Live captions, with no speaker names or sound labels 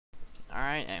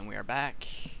Alright, and we are back.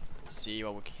 Let's see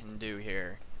what we can do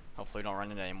here. Hopefully we don't run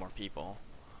into any more people.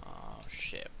 Oh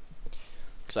shit.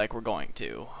 Looks like we're going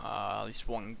to. At least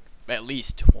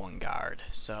one guard.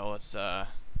 So let's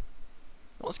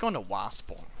go into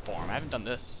wasp form. I haven't done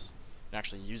this and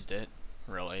actually used it,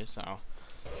 really, so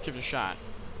let's give it a shot.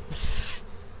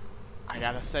 I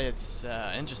gotta say it's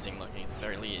interesting looking at the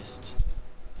very least.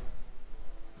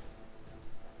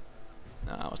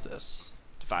 What's this?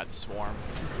 Divide the swarm.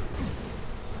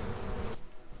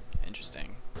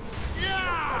 Interesting.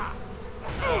 Yeah!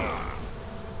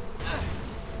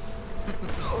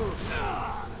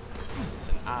 It's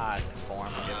an odd form,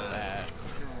 I'll give it that.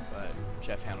 But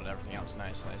Jeff handled everything else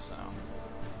nicely, so.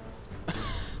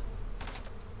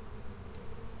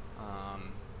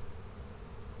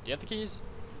 Do you have the keys?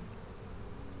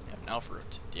 You have an elf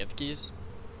root. Do you have the keys?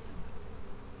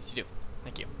 Yes, you do.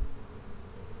 Thank you.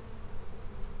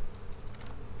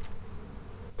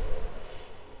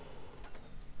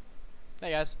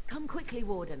 Hey guys. Come quickly,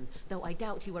 Warden, though I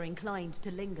doubt you are inclined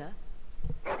to linger.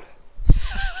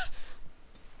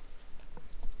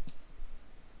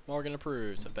 Morgan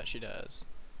approves. I bet she does.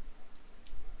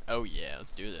 Oh yeah,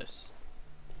 let's do this.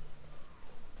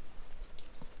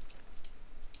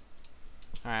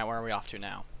 Alright, where are we off to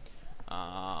now?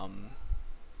 To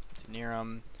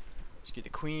Nerum. Rescue the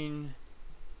queen.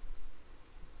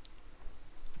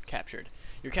 Captured.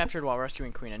 You're captured while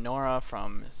rescuing Queen Honora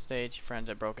from stage. Your friends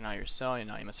have broken out of your cell. You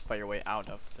know you must fight your way out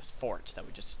of this fort that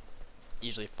we just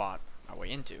easily fought our way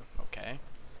into. Okay.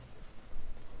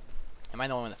 Am I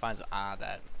the only one that finds it odd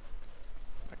that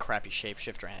a crappy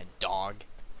shapeshifter and a dog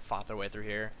fought their way through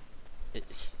here?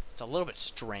 It's a little bit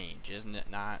strange, isn't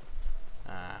it not?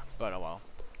 But oh well.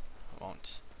 I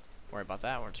won't worry about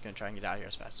that. We're just going to try and get out of here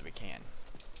as fast as we can.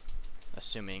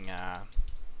 Assuming,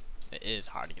 it is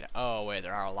hard to get out. Oh wait,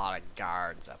 there are a lot of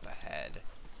guards up ahead.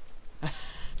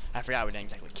 I forgot we didn't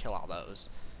exactly kill all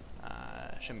those.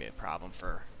 Shouldn't be a problem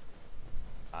for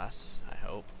us, I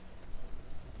hope.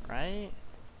 Right?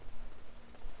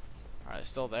 Are they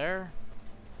still there?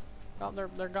 Well,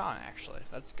 they're gone actually.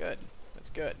 That's good.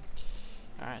 That's good.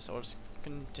 Alright, so we'll just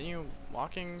continue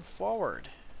walking forward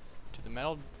to the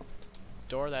metal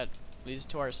door that leads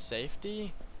to our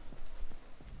safety.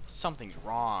 Something's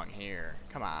wrong here.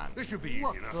 Come on. This should be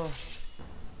easy enough.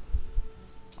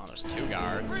 Oh, there's two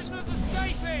guards. Prisoners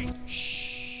escaping!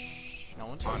 Shh. No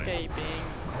one's escaping.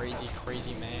 Crazy,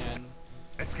 crazy man.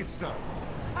 Let's get started.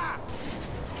 Ah!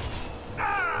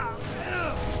 Ah!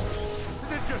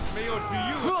 Is it just me or do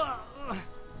you?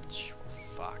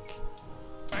 Fuck.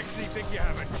 Actually think you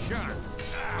have a chance?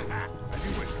 As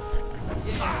you wish.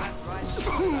 Yeah, that's right.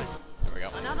 There we go.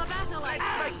 Another battle, I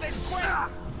Let's make this quick!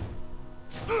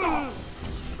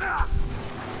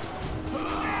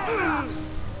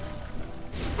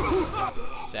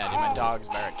 Sadly, my dog's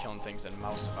better at killing things than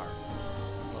most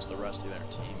of the rest of their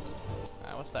teams.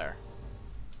 What's there?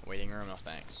 Waiting room, no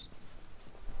thanks.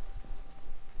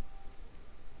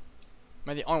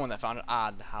 Am I the only one that found it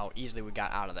odd how easily we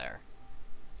got out of there?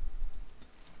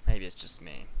 Maybe it's just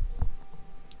me. I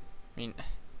mean,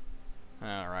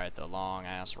 alright, the long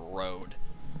ass road.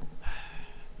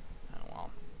 Oh well.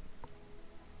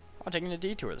 I'm taking a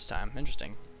detour this time.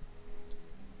 Interesting.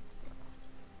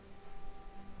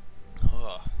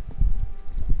 Ugh.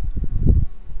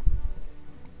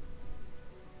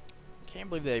 Can't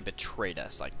believe they betrayed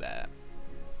us like that.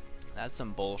 That's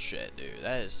some bullshit, dude.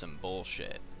 That is some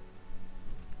bullshit.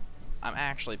 I'm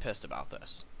actually pissed about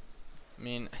this. I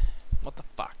mean, what the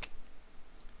fuck?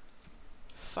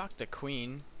 Fuck the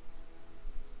queen.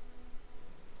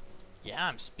 Yeah,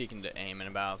 I'm speaking to Eamon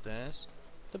about this.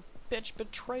 The bitch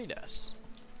betrayed us.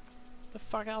 The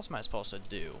fuck else am I supposed to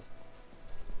do?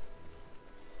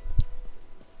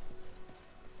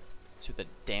 See what the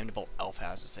damnable elf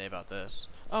has to say about this.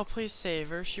 Oh, please save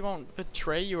her. She won't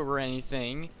betray you or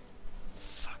anything.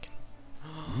 Fucking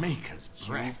Maker's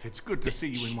breath. It's good to see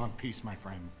you in one piece, my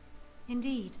friend.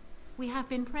 Indeed. We have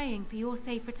been praying for your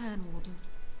safe return, Warden.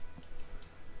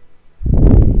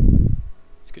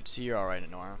 It's good to see you're alright,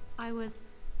 Honora. I was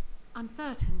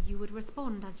uncertain you would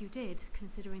respond as you did,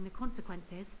 considering the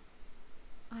consequences.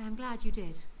 I am glad you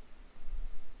did.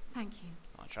 Thank you.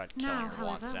 I tried killing Now, her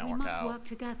once, however, didn't we work must out. work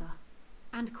together.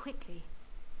 And quickly.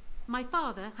 My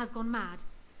father has gone mad.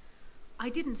 I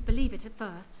didn't believe it at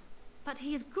first, but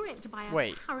he is gripped by a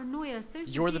Wait, paranoia so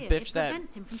you're the severe bitch it that-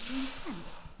 prevents him from seeing sense.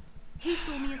 He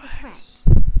saw me as a threat. Yes.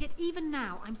 Yet even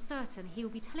now, I'm certain he will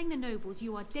be telling the nobles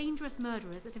you are dangerous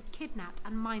murderers that have kidnapped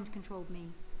and mind-controlled me.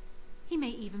 He may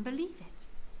even believe it.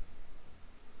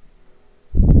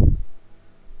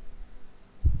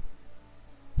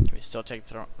 Can we still take the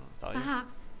throne?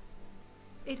 Perhaps.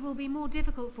 It will be more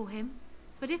difficult for him,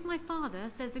 but if my father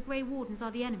says the Grey Wardens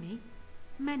are the enemy,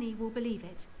 many will believe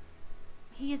it.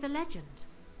 He is a legend.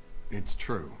 It's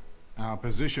true. Our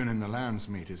position in the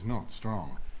Landsmeet is not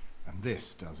strong, and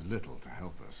this does little to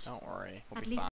help us. Don't worry, we'll At be least fine.